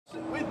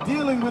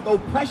dealing with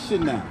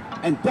oppression now.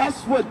 And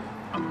that's what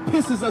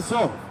pisses us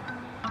off.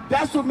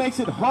 That's what makes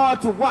it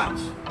hard to watch.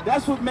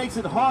 That's what makes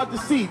it hard to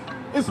see.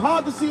 It's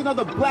hard to see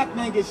another black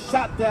man get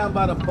shot down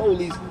by the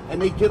police and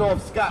they get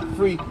off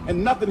scot-free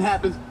and nothing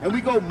happens. And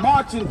we go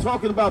marching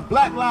talking about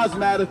Black Lives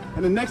Matter,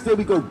 and the next day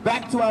we go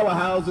back to our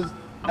houses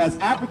as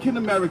African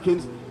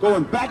Americans,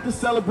 going back to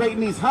celebrating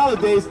these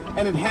holidays,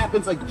 and it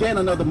happens again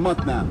another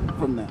month now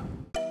from now.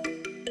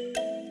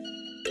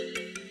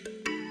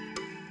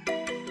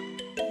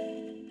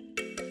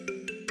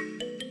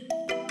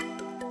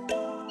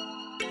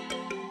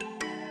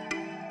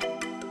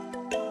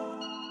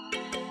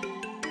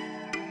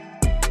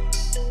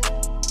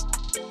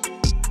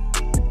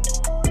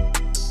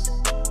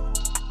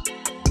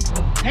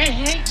 They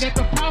hate that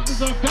the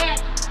prophets are back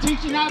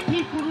teaching our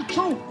people the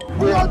truth.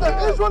 We are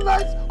the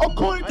Israelites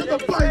according to the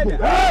Bible.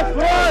 That's right.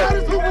 That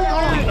is who we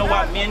are. You know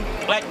why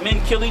black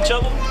men kill each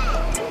other?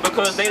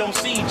 Because they don't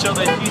see each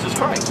other as Jesus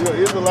Christ. You're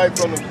an Israelite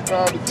from the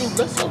time of the Jews.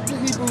 Let's look at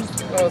Hebrews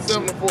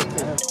 7 and 14.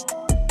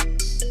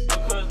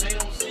 Because they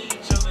don't see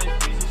each other as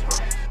Jesus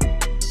Christ.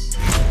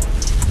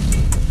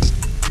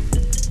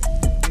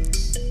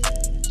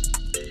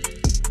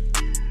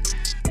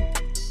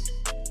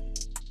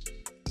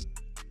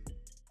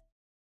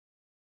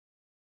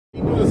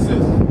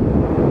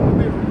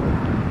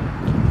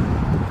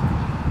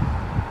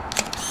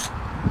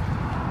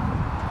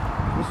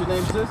 What's your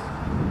name, sis?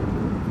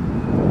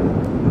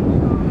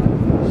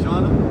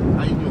 Shauna?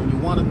 How you doing? You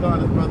want to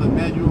Garner, brother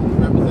Emmanuel, who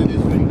represent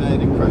Israel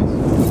United in Christ.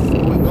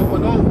 What we're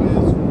going over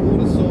is who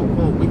the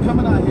so-called, we're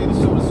coming out here to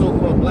show the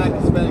so-called Black,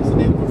 Hispanics, and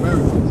Native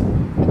Americans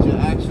that you're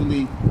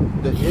actually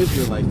the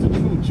Israelites, the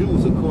true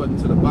Jews according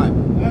to the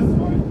Bible. That's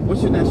right.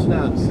 What's your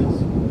nationality,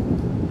 sis?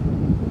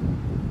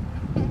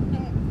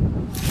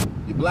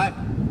 You black?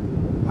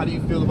 How do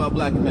you feel about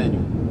Black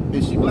Emmanuel?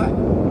 Is she black?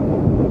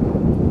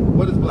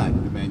 What is black,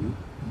 Emmanuel?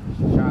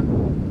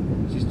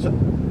 She's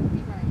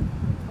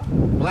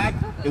black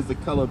is the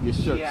color of your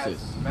shirt, sis.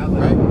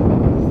 Right?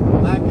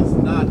 Black is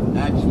not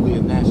actually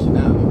a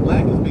nationality.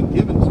 Black has been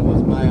given to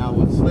us by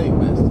our slave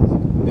masters.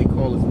 They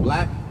call us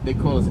black. They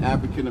call us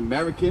African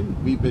American.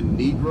 We've been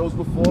Negroes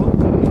before.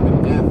 We've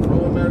been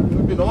Afro American.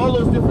 We've been all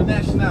those different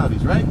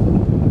nationalities, right?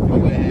 But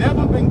we've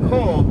never been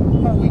called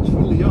who we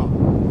truly are,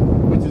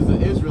 which is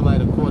an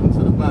Israelite according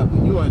to the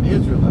Bible. You are an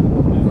Israelite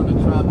from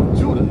the tribe of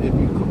Judah. If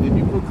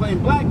you proclaim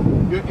black,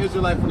 you're an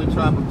Israelite from the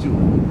tribe of Judah.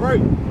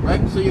 Right.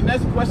 Right? So your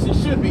next question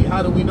should be,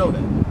 how do we know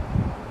that?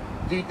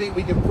 Do you think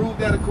we can prove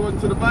that according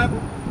to the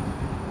Bible?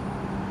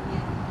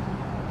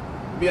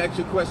 Let me ask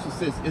you a question,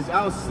 sis. Is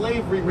our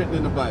slavery written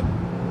in the Bible?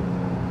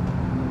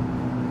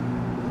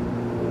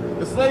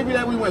 The slavery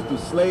that we went through,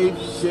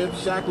 slaves,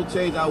 ships, shackle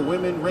chains, our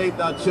women raped,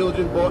 our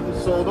children bought and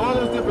sold, all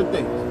those different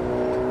things.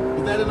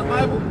 Is that in the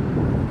Bible?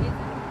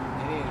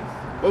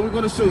 What we're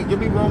going to show you, give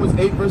me Romans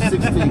 8 verse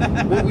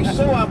 16. What we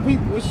show our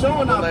people, we're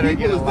showing our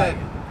people is that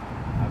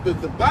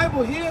the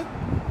Bible here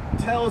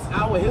tells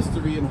our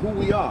history and who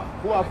we are,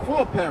 who our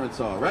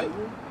foreparents are, right?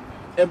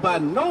 And by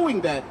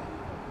knowing that,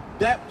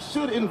 that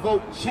should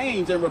invoke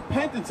change and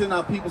repentance in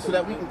our people so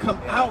that we can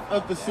come out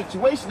of the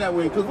situation that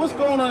we're in. Because what's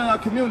going on in our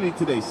community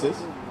today, sis?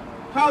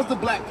 How's the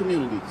black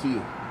community to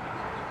you?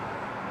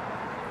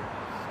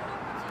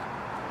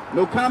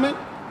 No comment?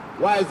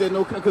 Why is there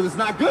no comment? Because it's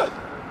not good.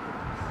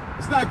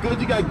 It's not good.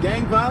 You got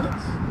gang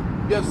violence.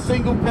 You have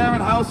single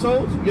parent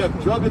households. You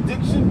have drug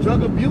addiction,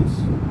 drug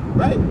abuse,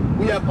 right?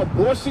 We have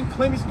abortion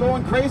clinics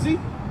going crazy.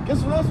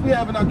 Guess what else we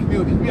have in our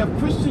communities? We have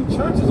Christian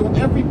churches on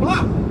every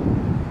block.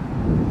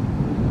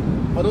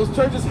 Are those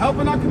churches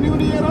helping our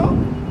community at all?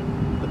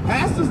 The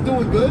pastor's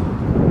doing good,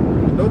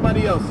 but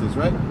nobody else is,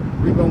 right?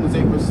 Read Romans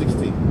 8 verse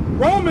 16.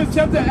 Romans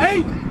chapter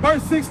 8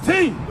 verse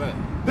 16. Right.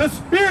 The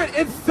Spirit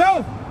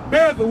itself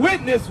bears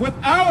witness with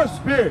our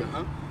spirit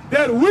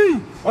that we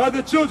are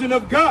the children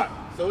of God.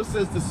 So it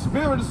says the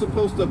Spirit is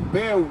supposed to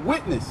bear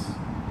witness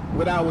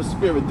with our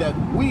spirit that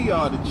we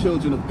are the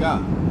children of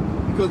God.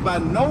 Because by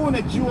knowing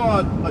that you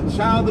are a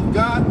child of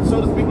God,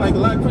 so to speak, like a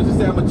lot of Christians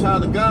say, I'm a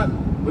child of God,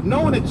 but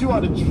knowing that you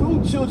are the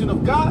true children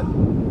of God,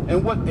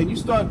 and you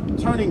start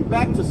turning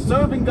back to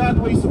serving God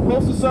the way you're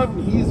supposed to serve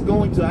Him, He's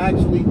going to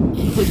actually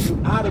put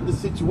you out of the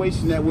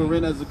situation that we're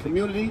in as a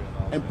community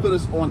and put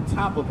us on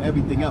top of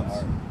everything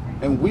else.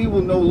 And we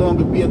will no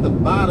longer be at the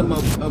bottom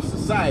of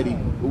society,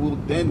 but we'll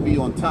then be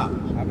on top,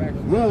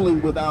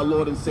 ruling with our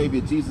Lord and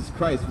Savior Jesus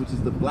Christ, which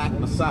is the black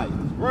Messiah.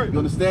 Right. You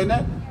understand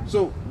that?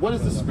 So what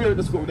is the Spirit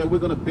that we're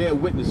going to bear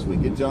witness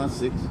with in John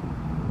 6?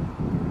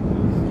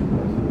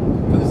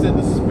 Because it said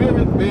the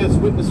Spirit bears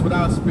witness with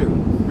our spirit.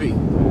 Read.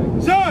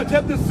 John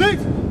chapter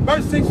 6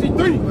 verse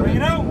 63. You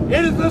know,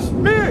 it is the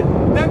Spirit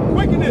that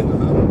quickeneth,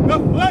 the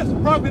flesh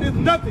profiteth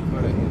nothing.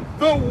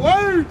 The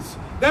words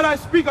that I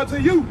speak unto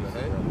you,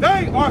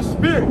 they are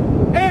spirit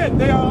and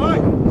they are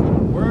life. So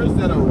the words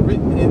that are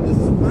written in this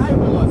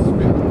Bible are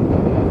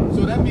spirit.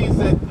 So that means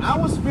that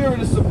our spirit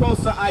is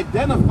supposed to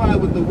identify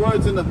with the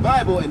words in the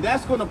Bible, and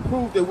that's going to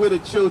prove that we're the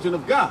children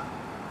of God.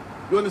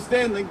 You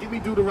understand? Then give me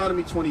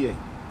Deuteronomy 28.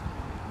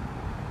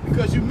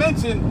 Because you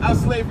mentioned how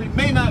slavery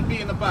may not be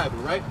in the Bible,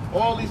 right?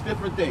 All these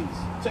different things.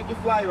 Check your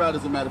flyer out,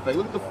 as a matter of fact.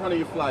 Look at the front of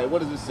your flyer.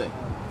 What does it say?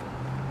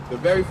 The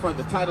very front,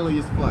 the title of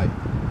your flyer.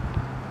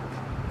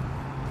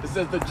 It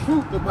says the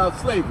truth about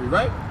slavery,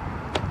 right?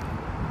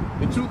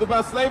 The truth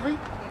about slavery?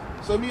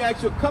 So let me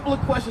ask you a couple of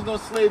questions on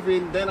slavery,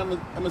 and then I'm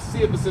gonna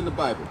see if it's in the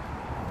Bible.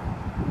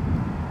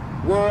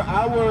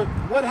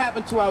 What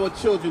happened to our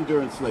children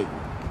during slavery?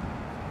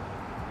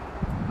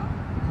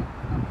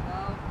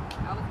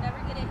 I was never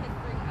good at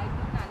history. I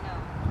do not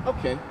know.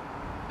 Okay.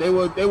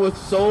 They were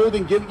sold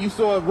and given. You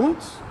saw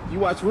Roots? You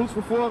watched Roots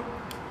before?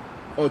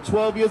 Or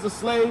 12 Years a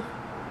Slave?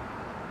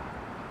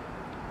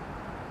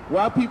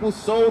 Why people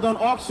sold on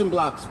auction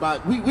blocks?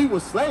 We were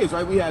slaves,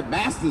 right? We had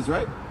masters,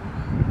 right?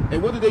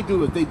 And what did they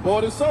do? They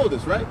bought and sold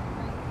us, right?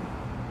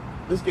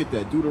 Let's get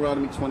that.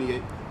 Deuteronomy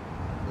 28,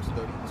 verse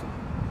 32.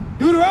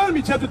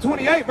 Deuteronomy chapter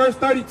 28, verse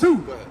 32.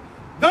 Go ahead.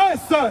 Thy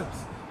sons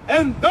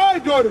and thy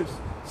daughters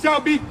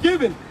shall be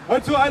given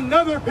unto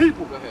another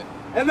people. Go ahead.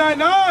 And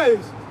thine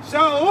eyes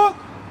shall look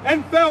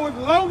and fail with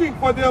longing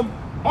for them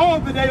all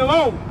the day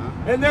long.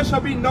 And there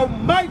shall be no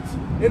might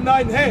in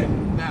thine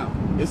hand. Now,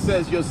 it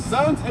says, your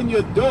sons and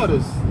your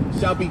daughters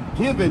shall be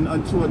given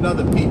unto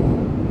another people.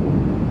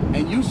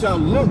 And you shall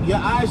look, your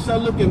eyes shall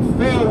look and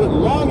fail with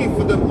longing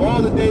for them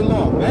all the day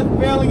long. That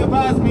failing of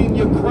eyes means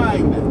you're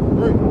crying now.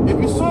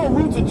 If you saw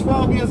Roots of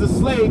 12 Years a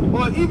Slave,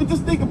 or even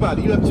just think about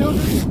it, you have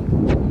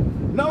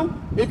children? No?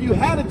 If you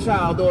had a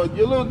child or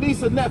your little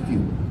niece or nephew,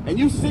 and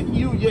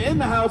you're in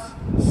the house,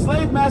 the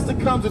slave master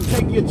comes and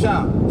take the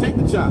child.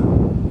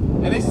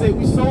 And they say,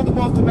 we sold them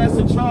off to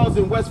Master Charles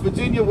in West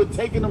Virginia, we're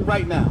taking them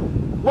right now.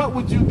 What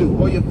would you do,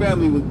 or your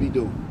family would be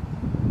doing?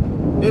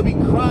 They'd be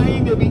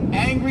crying, they'd be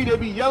angry, they'd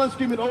be yelling,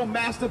 screaming, oh,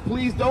 master,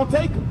 please don't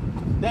take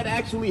them. That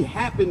actually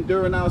happened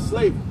during our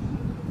slavery.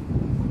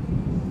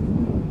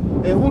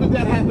 And who did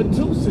that happen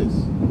to, sis?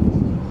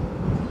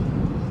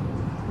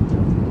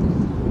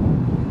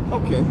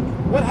 Okay,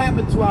 what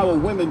happened to our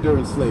women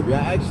during slavery?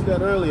 I asked you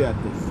that earlier, I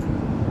think.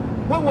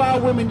 What were our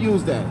women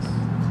used as?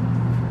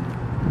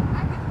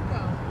 I could go.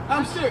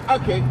 I'm serious.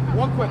 Okay,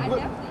 one question. I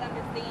definitely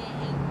understand,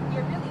 and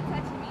you're really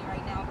touching me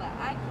right now, but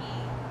I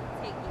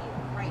can't take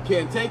it right now.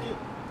 Can't take it?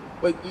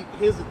 But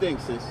here's the thing,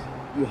 sis.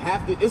 You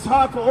have to, it's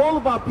hard for all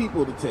of our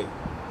people to take.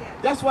 Yeah.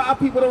 That's why our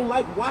people don't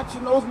like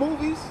watching those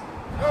movies,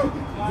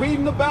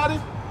 reading about it,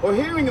 or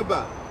hearing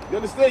about it. You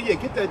understand? Yeah,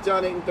 get that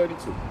John 8 and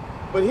 32.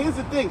 But here's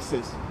the thing,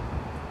 sis.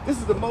 This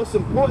is the most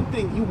important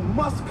thing. You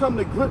must come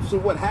to grips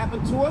with what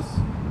happened to us,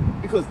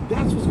 because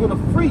that's what's going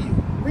to free you.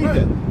 Read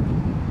that.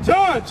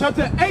 John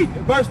chapter 8,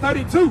 verse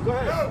 32. Go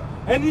ahead.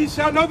 And ye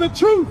shall know the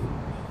truth,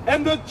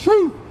 and the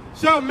truth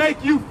shall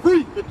make you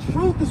free. The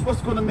truth is what's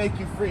going to make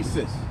you free,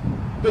 sis.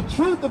 The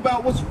truth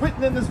about what's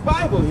written in this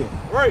Bible here.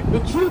 Right. The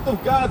truth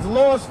of God's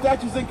laws,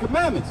 statutes, and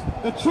commandments.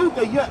 The truth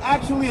that you're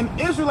actually an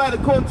Israelite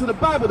according to the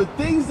Bible. The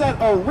things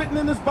that are written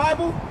in this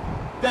Bible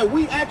that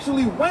we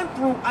actually went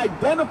through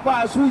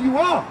identifies who you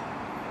are.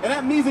 And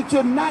that means that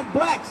you're not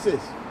black, sis.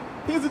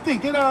 Here's the thing.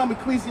 Get on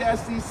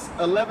Ecclesiastes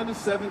 11 and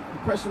 7,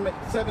 Depression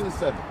 7 and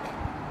 7.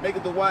 Make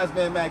it the wise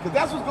man mad. Because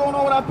that's what's going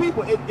on with our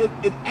people.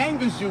 It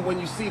angers you when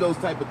you see those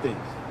type of things.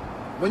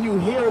 When you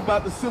hear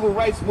about the civil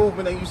rights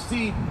movement and you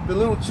see the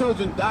little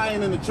children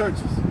dying in the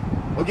churches.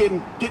 Or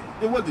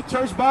the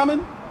church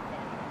bombing?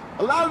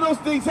 A lot of those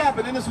things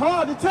happen and it's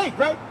hard to take,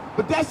 right?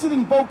 But that should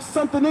invoke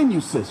something in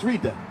you, sis.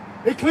 Read that.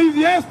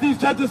 Ecclesiastes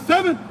chapter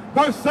 7,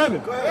 verse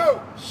 7. Go ahead.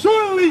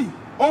 Surely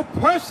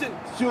oppression.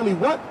 Surely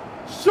what?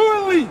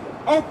 Surely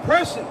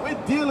oppression.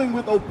 We're dealing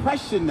with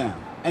oppression now.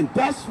 And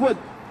that's what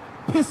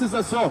pisses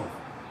us off.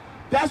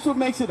 That's what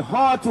makes it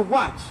hard to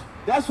watch.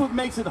 That's what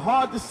makes it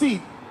hard to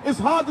see. It's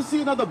hard to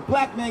see another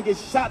black man get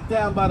shot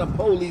down by the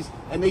police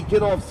and they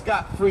get off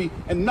scot-free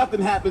and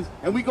nothing happens.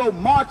 And we go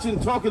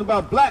marching talking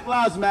about Black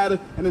Lives Matter,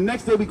 and the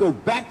next day we go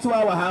back to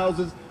our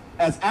houses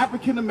as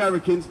African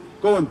Americans,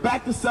 going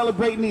back to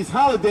celebrating these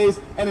holidays,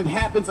 and it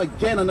happens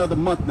again another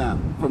month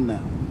from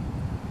now.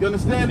 You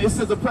understand? It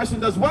says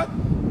oppression does what?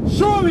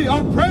 Surely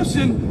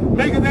oppression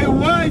maketh a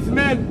wise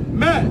man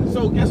mad.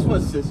 So guess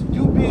what, sis?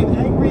 You being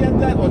angry at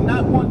that or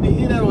not wanting to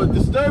hear that or it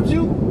disturbs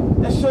you,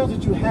 that shows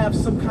that you have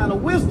some kind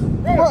of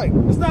wisdom. Right.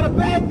 It's not a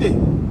bad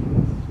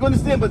thing. You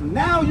understand? But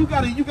now you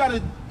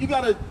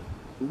gotta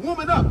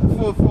woman up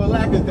for a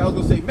lack of, I was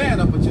gonna say man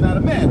up, but you're not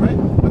a man, right?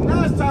 But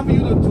now it's time for you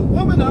to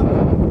woman up,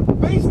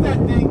 face that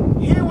thing,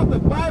 hear what the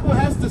Bible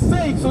has to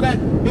say so that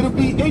it'll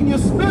be in your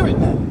spirit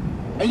now.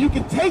 And you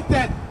can take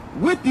that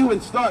with you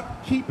and start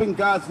keeping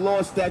God's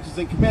laws, statutes,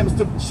 and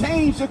commandments to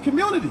change your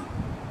community.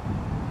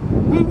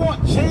 We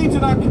want change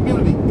in our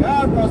community.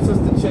 God wants us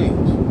to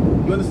change.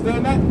 You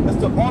understand that? That's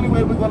the only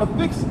way we're going to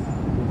fix it.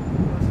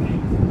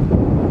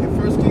 In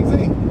 1 Kings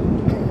 8.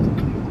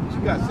 What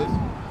you got, sis?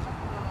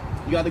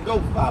 You got to go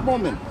 5 more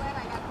minutes.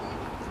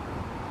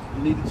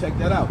 You need to check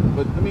that out.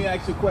 But let me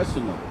ask you a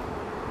question, though.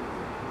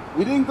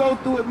 We didn't go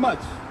through it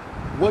much.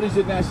 What is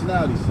your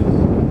nationality, sis?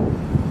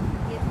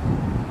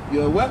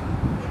 You're a what?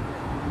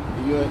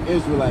 You're an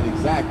Israelite,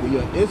 exactly.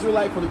 You're an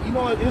Israelite. You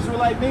know what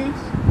Israelite means?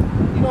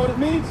 You know what it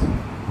means?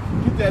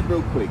 Get that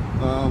real quick.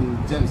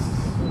 Genesis.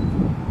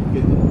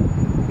 Get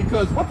that.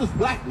 Because what does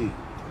black mean?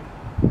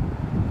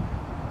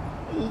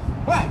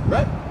 It's black,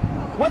 right?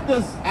 What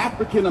does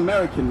African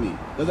American mean?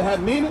 Does it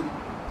have meaning?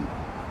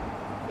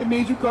 It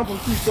means you come from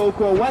two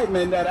so-called white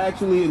men that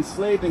actually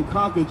enslaved and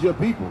conquered your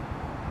people.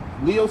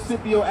 Leo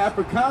Scipio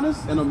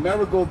Africanus and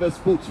Amerigo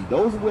Vespucci.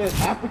 Those are where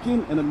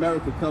African and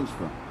America comes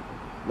from.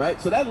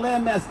 Right? So that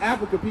landmass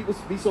Africa, people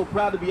be so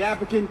proud to be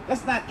African,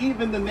 that's not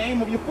even the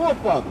name of your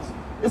forefathers.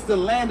 It's the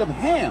land of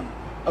Ham,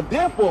 of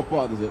their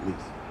forefathers at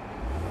least.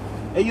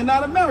 And you're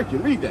not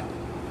American. Read that.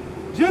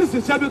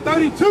 Genesis chapter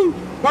 32,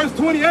 verse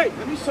 28.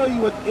 Let me show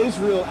you what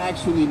Israel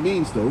actually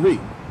means though.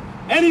 Read.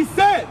 And he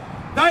said,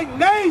 thy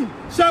name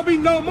shall be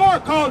no more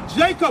called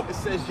Jacob. It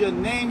says your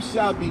name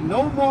shall be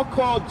no more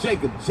called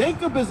Jacob.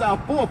 Jacob is our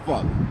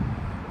forefather.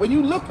 When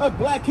you look at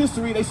black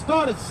history, they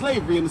started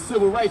slavery in the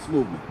civil rights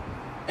movement.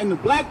 And the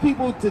black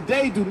people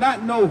today do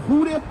not know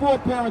who their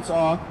foreparents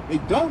are. They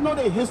don't know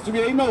their history.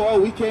 They know, oh,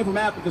 we came from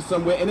Africa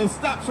somewhere, and it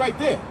stops right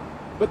there.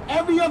 But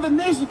every other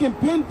nation can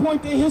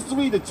pinpoint their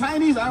history. The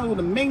Chinese, I don't know,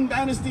 the Ming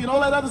Dynasty and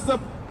all that other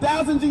stuff,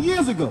 thousands of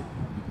years ago.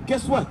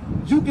 Guess what?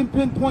 You can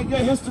pinpoint your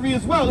history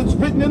as well. It's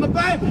written in the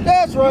Bible.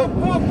 That's right.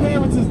 Your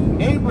foreparents is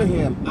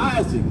Abraham,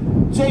 Isaac,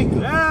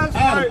 Jacob, That's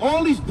Adam. right.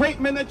 All these great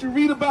men that you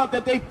read about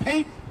that they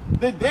paint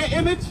their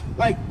image,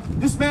 like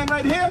this man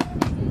right here,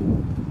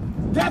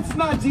 that's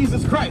not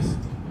Jesus Christ.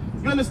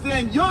 You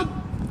understand? Your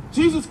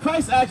Jesus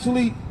Christ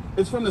actually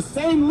is from the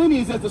same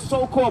lineage as the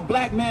so-called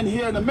black man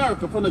here in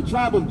America, from the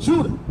tribe of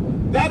Judah.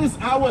 That is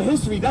our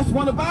history. That's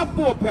one of our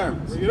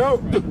foreparents. You know,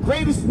 The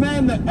greatest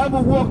men that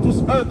ever walked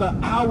this earth are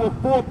our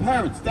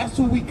foreparents. That's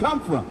who we come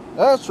from.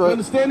 That's You right.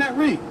 understand that?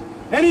 Read.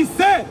 and he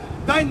said,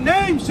 thy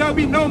name shall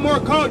be no more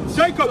called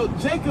Jacob, So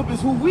Jacob is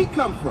who we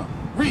come from.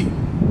 Read.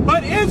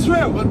 but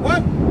Israel. But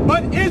what?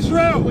 But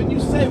Israel. When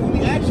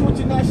we ask you what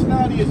your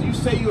nationality is, you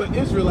say you're an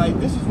Israelite.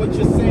 This is what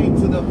you're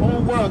saying to the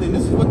whole world, and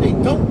this is what they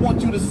don't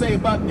want you to say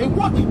about. They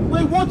want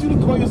you to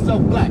call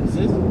yourself black,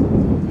 sis.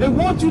 They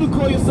want you to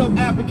call yourself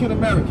African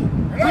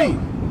American. Read.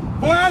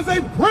 For as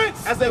a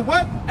prince. As a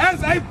what?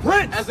 As a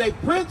prince. As a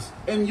prince.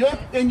 In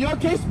your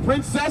case,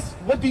 princess.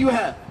 What do you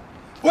have?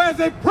 For as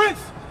a prince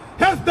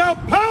hast thou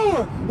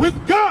power with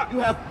God. You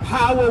have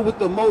power with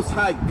the Most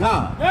High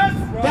God. That's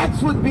right.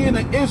 That's what being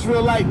an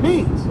Israelite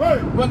means.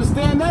 Right. You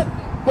understand that?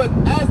 But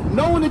as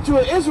knowing that you're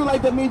an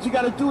Israelite, that means you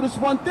got to do this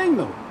one thing,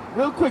 though.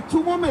 Real quick,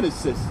 2 more minutes,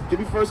 sis. Give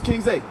me 1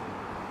 Kings 8.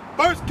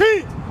 1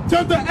 Kings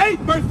chapter 8,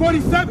 verse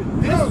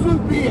 47. This will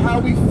be how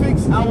we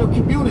fix our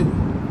community.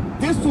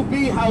 This will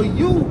be how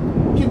you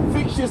can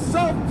fix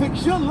yourself,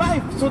 fix your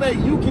life, so that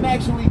you can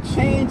actually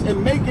change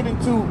and make it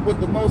into what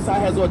the Most High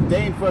has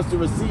ordained for us to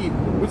receive,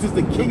 which is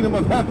the kingdom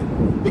of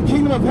heaven. The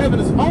kingdom of heaven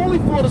is only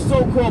for the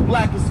so-called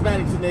black,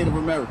 Hispanics, and Native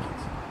Americans.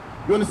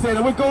 You understand?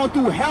 And we're going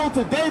through hell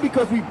today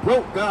because we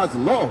broke God's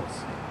laws.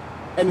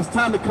 And it's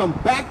time to come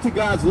back to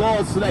God's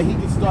laws so that he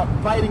can start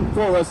fighting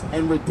for us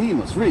and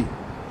redeem us. Read.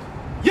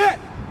 Yet,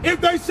 if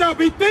they shall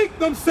bethink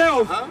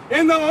themselves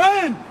in the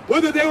land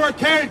whither they were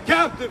carried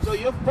captive. So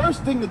your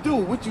first thing to do,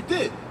 what you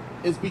did,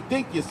 is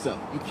bethink yourself.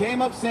 You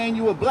came up saying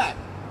you were black.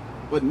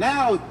 But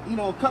now,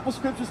 a couple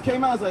scriptures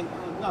came out. It's like,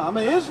 no, I'm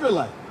an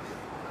Israelite.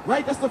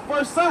 Right? That's the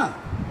first sign.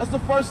 That's the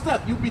first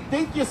step. You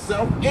bethink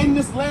yourself in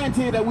this land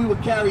here that we were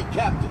carried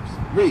captives.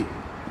 Read.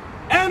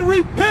 And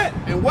repent.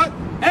 And what?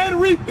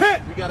 And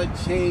repent. We got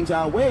to change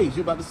our ways.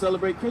 You about to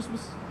celebrate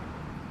Christmas?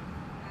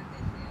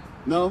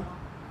 No?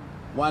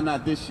 Why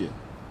not this year?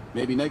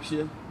 Maybe next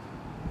year?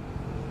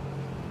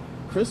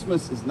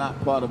 Christmas is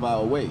not part of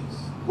our ways.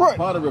 Right.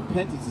 Part of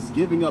repentance is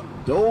giving up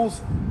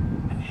those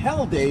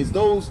hell days,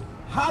 those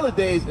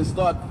holidays, and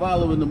start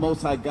following the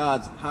Most High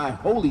God's high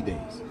holy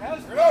days.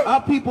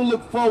 Our people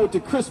look forward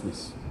to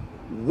Christmas.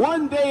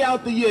 One day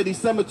out the year,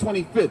 December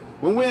 25th,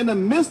 when we're in the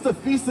midst of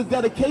Feast of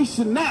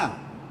Dedication now,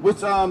 which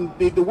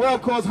the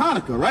world calls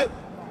Hanukkah, right?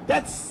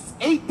 That's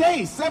 8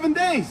 days, 7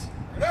 days.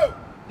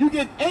 You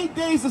get 8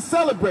 days to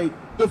celebrate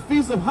the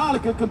Feast of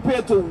Hanukkah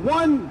compared to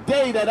 1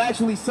 day that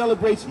actually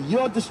celebrates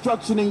your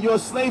destruction and your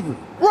slavery.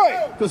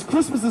 Right. Because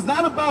Christmas is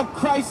not about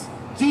Christ.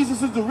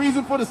 Jesus is the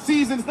reason for the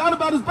season. It's not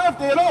about his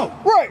birthday at all.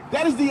 Right.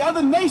 That is the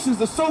other nations,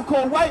 the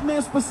so-called white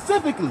man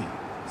specifically,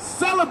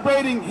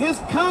 celebrating his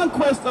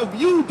conquest of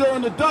you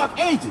during the Dark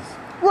Ages.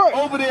 Right.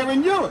 Over there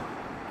in Europe.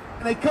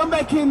 And they come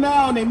back here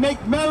now and they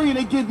make merry and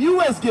they give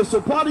you as gifts. So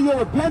part of your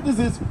repentance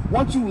is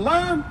once you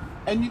learn,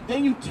 and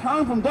then you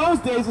turn from those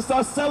days and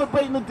start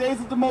celebrating the days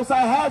that the Most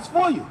High has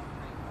for you.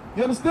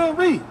 You understand?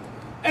 Read.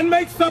 And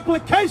make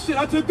supplication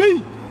unto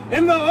thee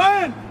in the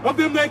land of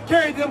them that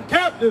carried them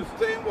captives.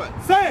 Saying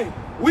what? Saying,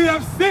 we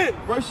have sinned.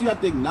 First you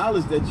have to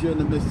acknowledge that you're in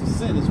the midst of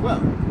sin as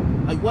well.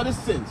 Like, what is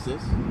sin, sis?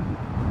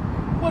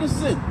 What is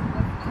sin?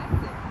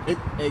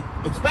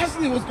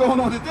 Especially what's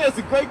going on today. It's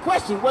a great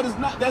question. What's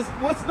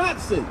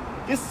not sin?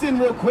 Get sin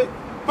real quick.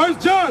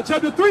 1 John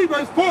chapter 3,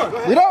 verse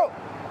 4.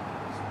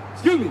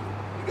 Excuse me.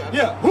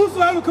 Yeah,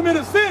 whosoever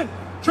committeth sin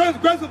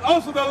transgresseth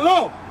also the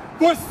law.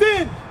 For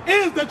sin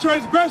is the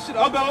transgression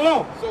of the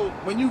law. So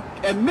when you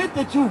admit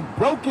that you've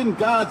broken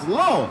God's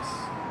laws,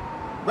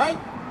 right?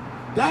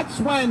 That's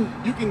when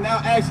you can now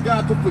ask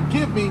God to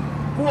forgive me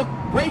for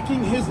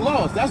breaking his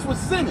laws. That's what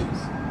sin is,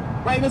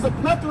 right? There's a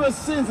plethora of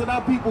sins that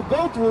our people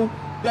go through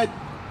that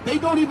they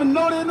don't even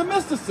know they're in the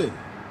midst of sin.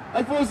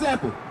 Like, for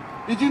example,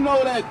 did you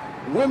know that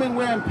women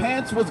wearing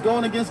pants was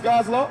going against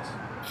God's laws?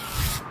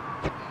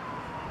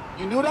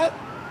 You knew that?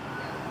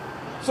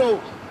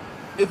 So,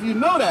 if you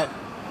know that,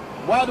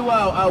 why do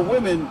our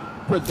women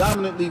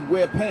predominantly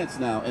wear pants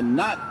now and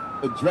not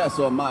a dress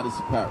or modest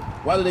apparel?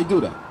 Why do they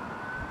do that?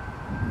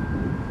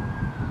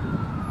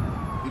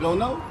 You don't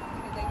know?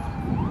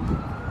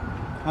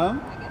 Huh?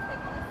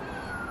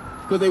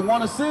 Because they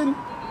want to sin?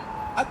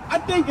 I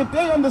think if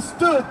they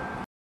understood,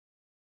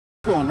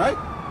 right?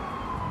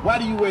 Why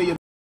do you wear your...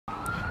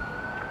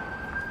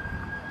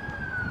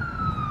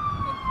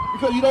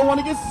 Because you don't want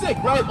to get sick,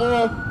 right?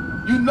 Or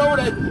you know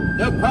that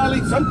there'll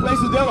probably, some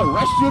places they'll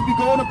arrest you if you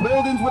go into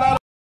buildings without a...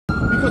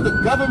 Because the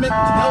government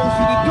tells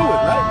you to do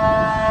it, right?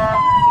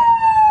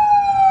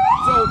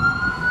 So,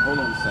 hold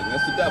on a second,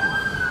 that's the devil.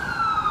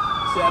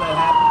 See how that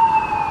happens?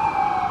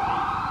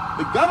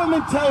 The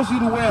government tells you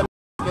to wear a mask,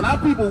 and our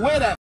people wear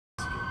that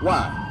mask.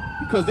 Why?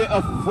 Because they're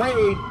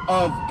afraid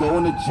of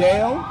going to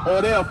jail,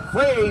 or they're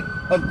afraid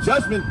of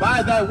judgment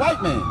by that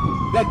white man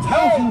that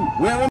tells you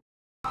wear a mask,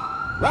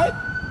 right?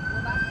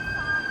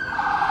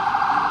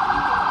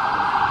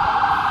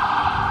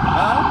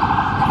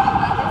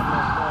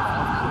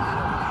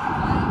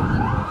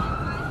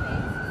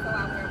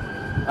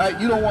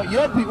 You don't want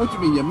your people, what you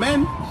mean, your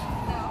men?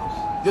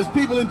 Just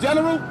people in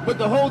general? But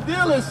the whole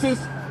deal is,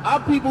 since our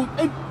people,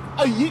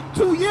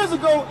 2 years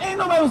ago, ain't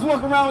nobody was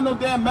walking around with no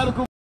damn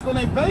medical on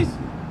their face.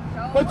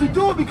 But you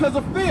do it because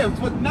of fear.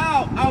 But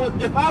now,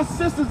 if our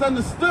sisters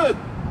understood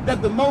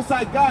that the Most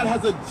High God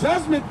has a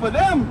judgment for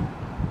them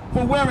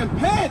for wearing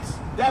pants,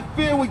 that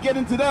fear would get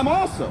into them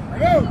also.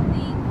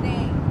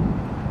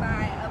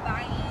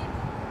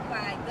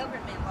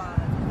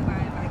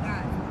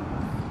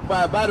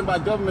 By abiding by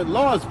government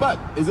laws, but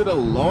is it a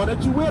law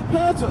that you wear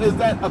pants, or is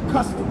that a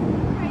custom?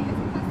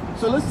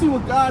 So let's see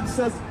what God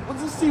says.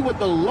 Let's see what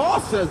the law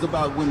says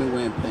about women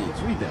wearing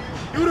pants. Read that.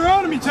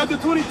 Deuteronomy chapter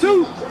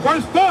 22,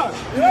 verse 5.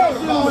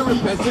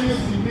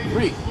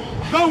 Read.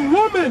 The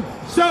woman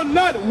shall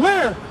not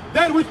wear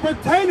that which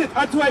pertaineth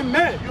unto a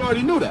man. You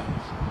already knew that.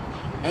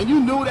 And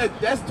you knew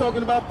that that's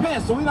talking about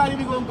pants. So we're not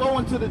even going to go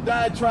into the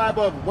diatribe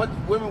of what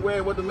women wear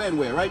and what the men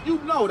wear, right? You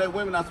know that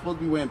women are supposed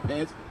to be wearing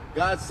pants.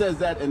 God says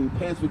that, and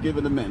pants were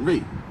given to men.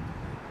 Read.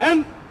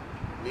 And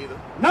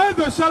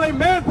neither shall a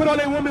man put on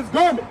a woman's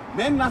garment.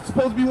 Men not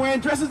supposed to be wearing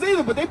dresses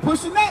either, but they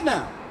pushing that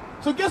now.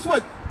 So guess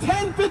what?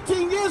 10,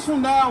 15 years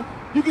from now,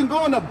 you can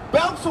go in the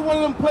belts of one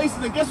of them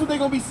places, and guess what they're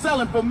going to be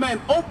selling for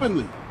men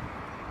openly?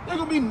 They're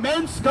going to be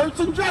men's skirts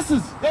and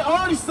dresses. They're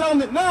already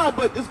selling it now,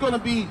 but it's going to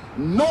be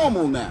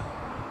normal now.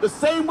 The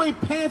same way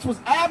pants was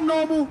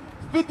abnormal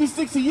 50,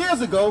 60 years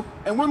ago,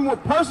 and women were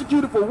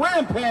persecuted for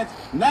wearing pants,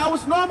 now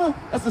it's normal.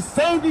 That's the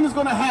same thing that's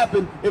going to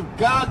happen if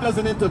God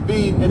doesn't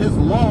intervene and his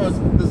laws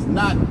does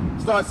not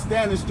start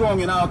standing strong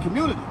in our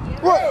community.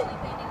 Right.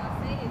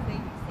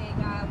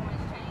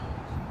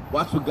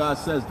 Watch what God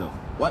says, though.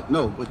 What?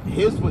 No, but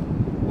here's what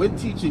we're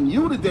teaching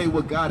you today,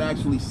 what God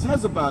actually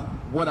says about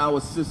what our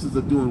sisters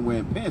are doing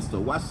wearing pants, though.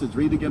 Watch this.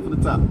 Read again from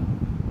the top.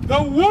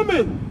 The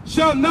woman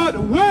shall not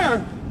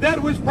wear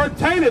that which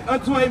pertaineth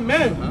unto a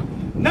man.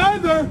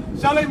 Neither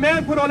shall a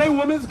man put on a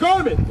woman's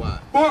garment. Why?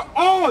 For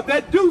all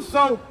that do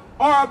so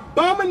are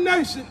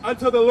abomination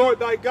unto the Lord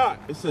thy God.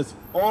 It says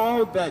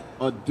all that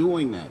are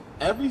doing that,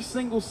 every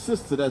single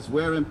sister that's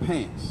wearing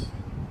pants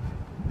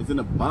is an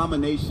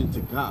abomination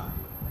to God.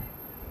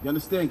 You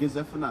understand? Get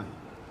Zephaniah.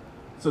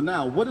 So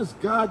now, what is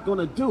God going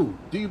to do?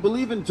 Do you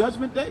believe in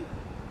Judgment Day?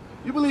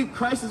 You believe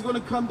Christ is going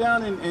to come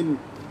down and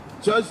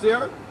judge the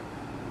earth?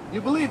 You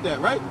believe that,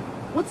 right?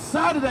 What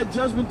side of that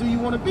judgment do you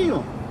want to be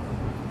on?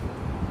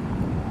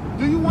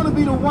 Do you want to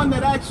be the one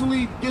that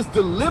actually gets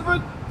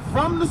delivered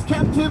from this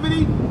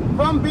captivity,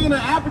 from being an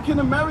African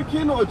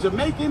American or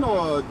Jamaican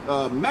or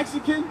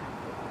Mexican?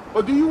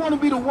 Or do you want to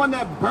be the one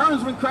that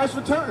burns when Christ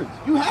returns?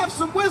 You have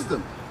some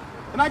wisdom.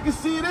 And I can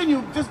see it in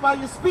you just by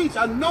your speech.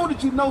 I know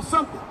that you know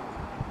something.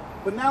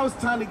 But now it's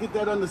time to get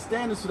that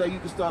understanding so that you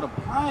can start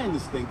applying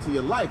this thing to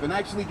your life and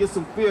actually get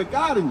some fear of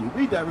God in you.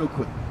 Read that real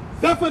quick.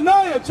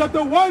 Zephaniah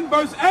chapter 1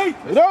 verse 8.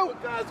 You know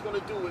what God's going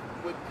to do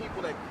with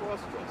people that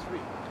cross-dress.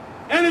 Read.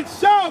 And it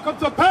shall come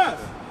to pass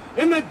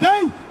in the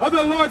day of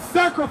the Lord's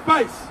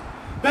sacrifice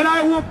that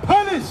I will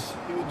punish.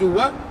 He will do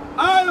what?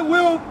 I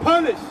will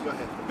punish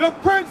the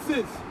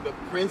princes. The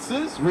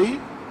princes, read.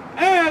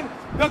 And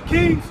the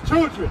king's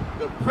children.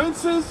 The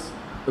princes,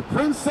 the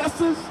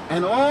princesses,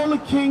 and all the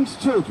king's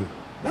children.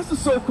 That's the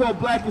so-called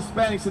black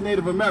Hispanics and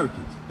Native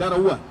Americans. That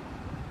are what?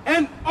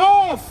 And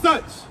all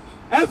such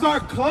as are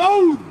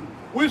clothed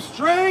with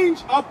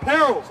strange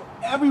apparel.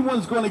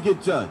 Everyone's going to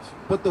get judged.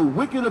 But the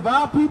wicked of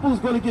our people is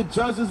going to get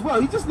judged as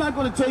well. He's just not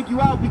going to take you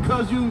out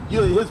because you're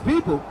his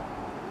people.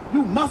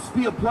 You must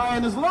be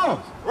applying his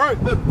laws. Right.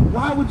 But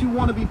why would you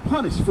want to be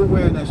punished for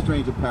wearing that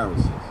strange apparel?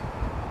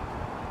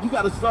 You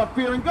got to start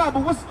fearing God.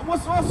 But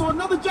what's also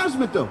another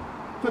judgment, though?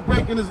 for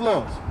breaking his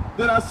laws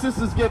that our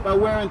sisters get by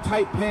wearing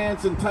tight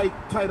pants and tight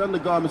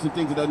undergarments and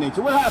things of that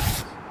nature? What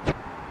happens?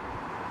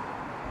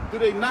 Do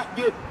they not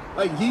get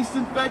like yeast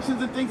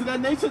infections and things of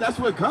that nature? That's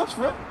where it comes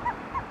from.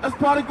 That's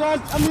part of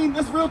God's, I mean,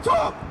 that's real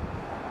talk.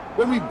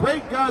 When we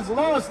break God's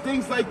laws,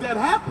 things like that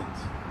happens.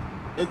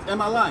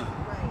 Am I lying?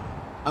 Right.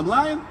 I'm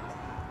lying?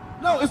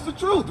 No, it's the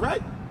truth,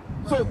 right?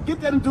 So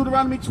get that in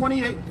Deuteronomy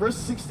 28, verse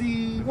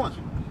 61.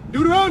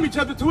 Deuteronomy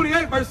chapter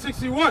 28, verse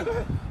 61.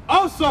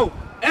 Also,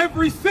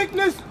 every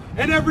sickness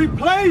and every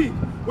plague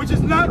which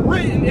is not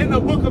written in the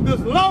book of this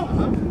law,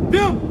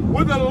 them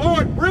will the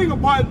Lord bring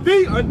upon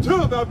thee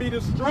until thou be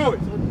destroyed.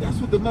 That's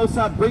what the Most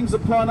High brings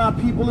upon our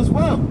people as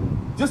well.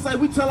 Just like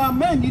we tell our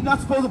men, you're not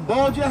supposed to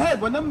bald your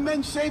head. When them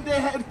men shave their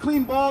head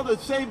clean bald or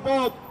shave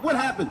bald, what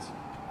happens?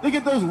 They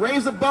get those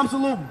razor bumps, a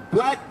little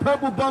black,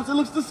 purple bumps. It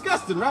looks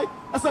disgusting, right?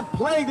 That's a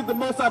plague that the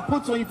Most High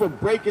puts on you for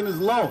breaking his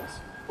laws.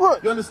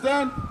 Right. You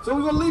understand? So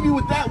we're going to leave you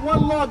with that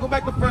one law. Go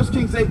back to 1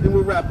 Kings 8, then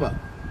we'll wrap up.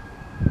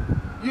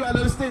 You got to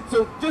understand.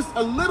 So just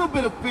a little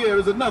bit of fear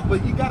is enough,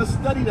 but you got to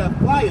study that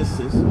flyer,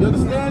 sis. You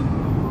understand?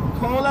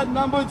 Call that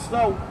number and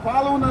start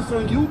following us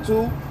on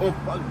YouTube or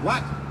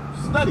watch,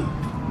 study.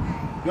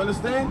 You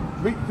understand?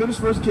 Finish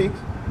 1 Kings.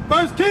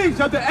 1 Kings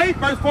chapter 8,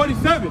 verse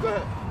 47.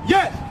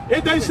 Yes,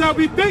 if they shall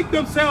bethink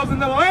themselves in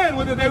the land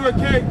whither they were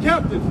carried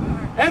captives,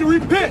 and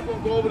repent. We'll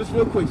go over this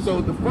real quick.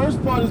 So the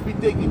first part is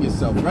bethinking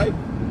yourself, right?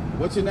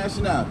 What's your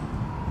nationality?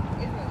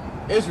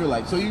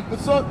 Israelite. So you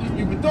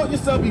bethought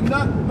yourself, you're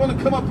not going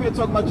to come up here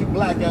talking about you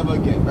black ever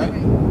again, right?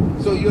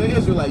 So you're an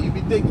Israelite. You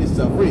bethink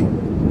yourself. Read.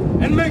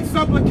 And make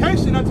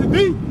supplication unto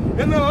thee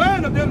in the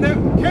land of them that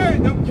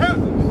carried them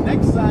captives. The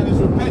next sign is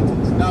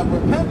repentance. Now,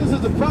 repentance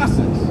is a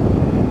process.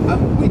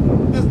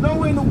 There's no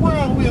way in the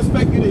world we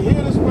expect you to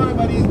hear this word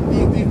by these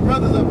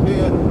brothers up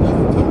here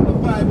that told the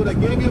Bible, that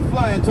gave me a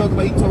flyer and talked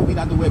about, he told me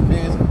not to wear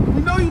pants.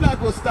 We know you're not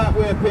going to stop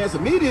wearing pants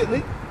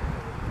immediately.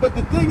 But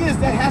the thing is,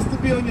 that has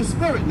to be on your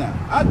spirit now.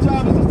 Our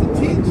job is just to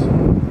teach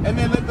and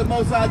then let the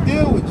Most High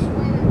deal with you.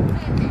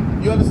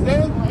 You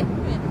understand?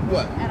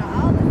 What? Out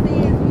of all the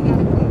sins we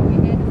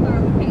had to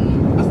start with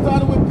pants. I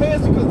started with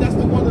pants because that's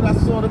the one that I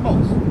saw the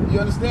most. You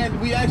understand?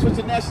 We ask what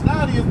your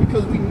nationality is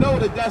because we know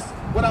that that's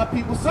what our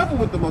people suffer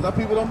with the most. Our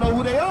people don't know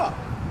who they are.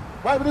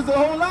 Right? But there's a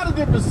whole lot of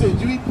different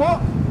sins. You eat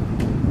pork.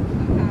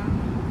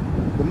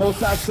 The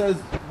Most High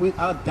says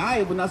our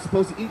diet, we're not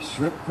supposed to eat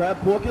shrimp, crab,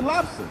 pork, and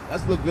lobster.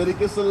 That's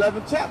Leviticus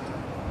 11th chapter.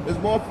 There's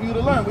more for you to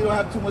learn. We don't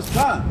have too much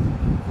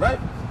time. Right?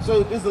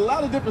 So there's a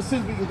lot of different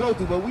sins we can go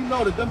through, but we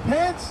know that them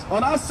pants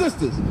on our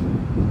sisters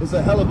is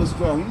a hell of a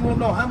strong. You don't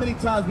know how many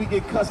times we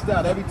get cussed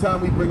out every time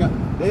we bring up.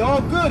 They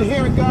all good,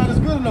 hearing God is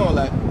good and all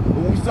that. But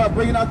when we start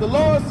bringing out the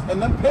laws and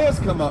them pants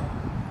come up,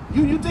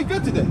 you did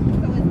good today. So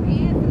it's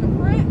pants in the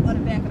front or the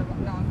back of the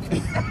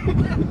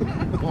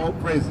book? No, All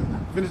praises.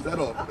 Finish that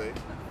off, babe.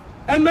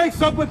 And make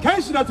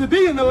supplication unto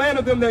thee in the land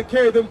of them that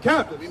carry them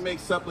captives. We make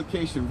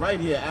supplication right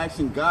here,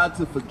 asking God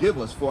to forgive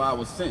us for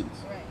our sins,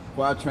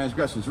 for our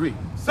transgressions. Read.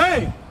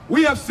 Saying,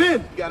 we have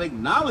sinned. You got to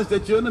acknowledge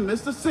that you're in the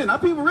midst of sin. Our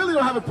people really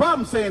don't have a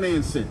problem saying they're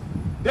in sin.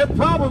 Their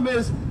problem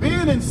is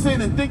being in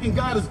sin and thinking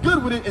God is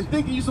good with it and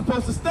thinking you're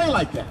supposed to stay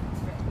like that.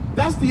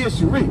 That's the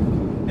issue. Read.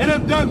 And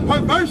have done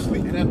perversely.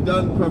 And have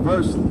done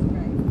perversely.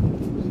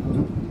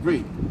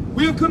 Read.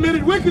 We have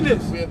committed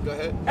wickedness. Go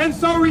ahead. And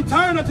so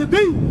return unto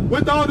thee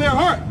with all their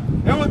heart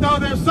and with all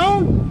their soul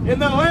in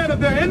the land of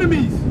their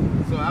enemies.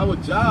 So our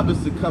job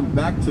is to come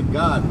back to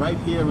God right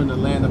here in the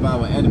land of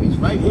our enemies,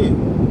 right here.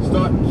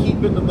 Start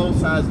keeping the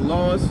Most High's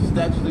laws,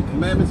 statutes, and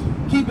commandments,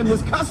 keeping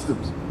his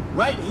customs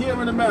right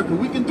here in America.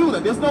 We can do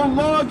that. There's no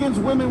law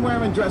against women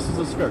wearing dresses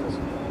or skirts.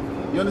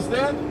 You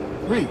understand?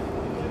 Read.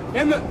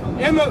 In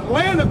the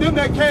land of them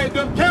that carried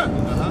them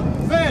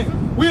captives,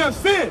 saying, we have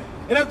sinned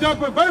and have done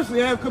perversely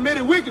and have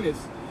committed wickedness.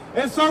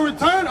 And so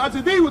return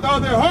unto thee with all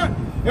their heart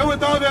and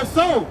with all their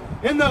soul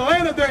in the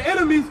land of their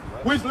enemies,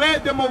 which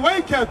led them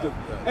away captive,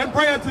 and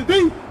pray unto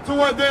thee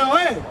toward their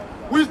land,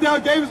 which thou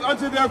gavest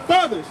unto their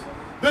fathers,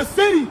 the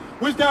city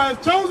which thou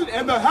hast chosen,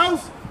 and the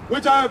house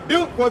which I have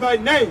built for thy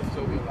name.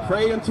 So we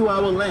pray unto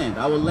our land.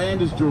 Our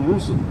land is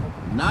Jerusalem,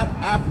 not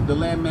Africa, the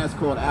landmass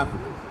called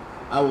Africa.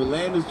 Our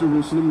land is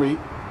Jerusalem. Read.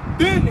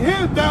 Then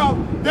hear thou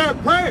their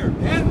prayer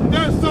and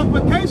their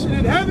supplication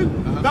in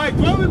heaven, thy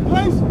dwelling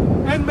place,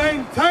 and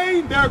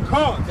maintain their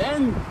cause.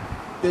 Then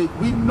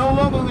we no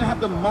longer going to have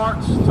to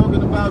march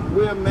talking about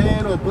we're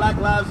man or Black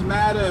Lives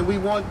Matter and we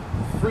want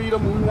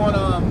freedom, we want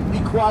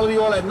equality,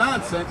 all that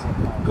nonsense,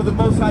 because the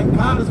Most High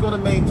God is going to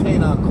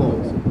maintain our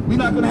cause. We're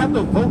not going to have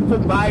to vote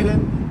for Biden,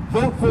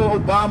 vote for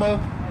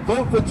Obama,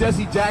 vote for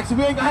Jesse Jackson.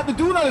 We ain't going to have to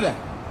do none of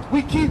that.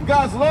 We keep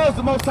God's laws,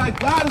 the Most High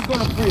God is going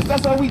to free us.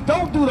 That's why we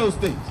don't do those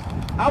things.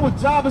 Our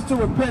job is to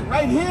repent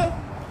right here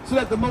so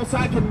that the Most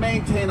High can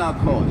maintain our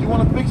cause. You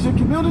want to fix your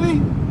community?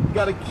 You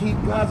got to keep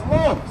God's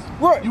laws.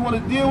 Right. You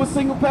want to deal with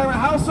single-parent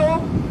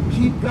household?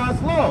 Keep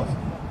God's laws.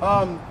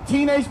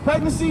 Teenage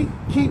pregnancy?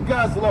 Keep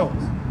God's laws.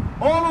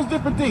 All those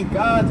different things.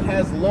 God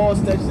has laws,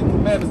 statutes, and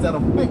commandments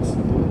that'll fix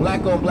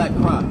black-on-black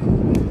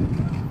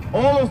crime.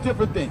 All those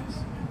different things.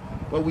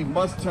 But we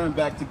must turn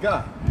back to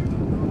God.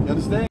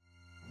 understand?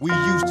 We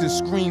used to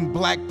scream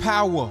black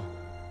power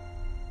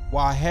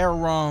while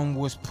heroin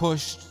was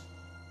pushed.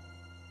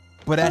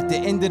 But at the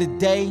end of the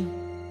day,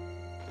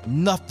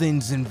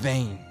 nothing's in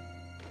vain.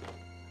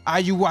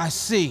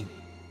 Iuic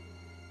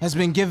has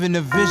been given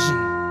a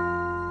vision.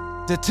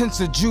 The tents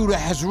of Judah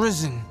has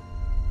risen.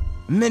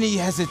 Many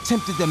has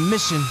attempted the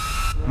mission.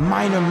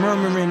 Minor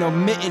murmuring,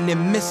 omitting,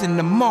 and missing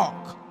the mark.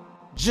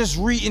 Just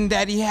reading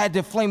that he had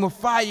the flame of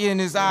fire in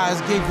his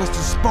eyes gave us the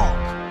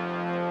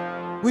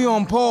spark. We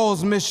on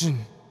Paul's mission.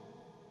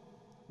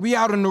 We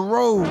out on the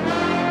road,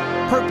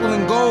 purple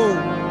and gold.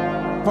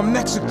 From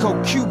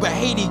Mexico, Cuba,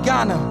 Haiti,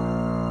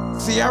 Ghana,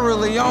 Sierra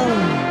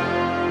Leone.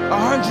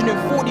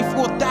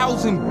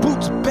 144,000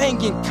 boots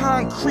banging,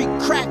 concrete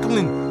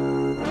crackling.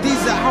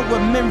 These are our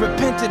men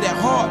repented at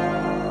heart.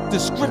 The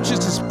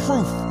scriptures is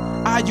proof.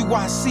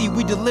 Iuic,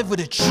 we deliver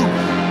the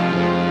truth.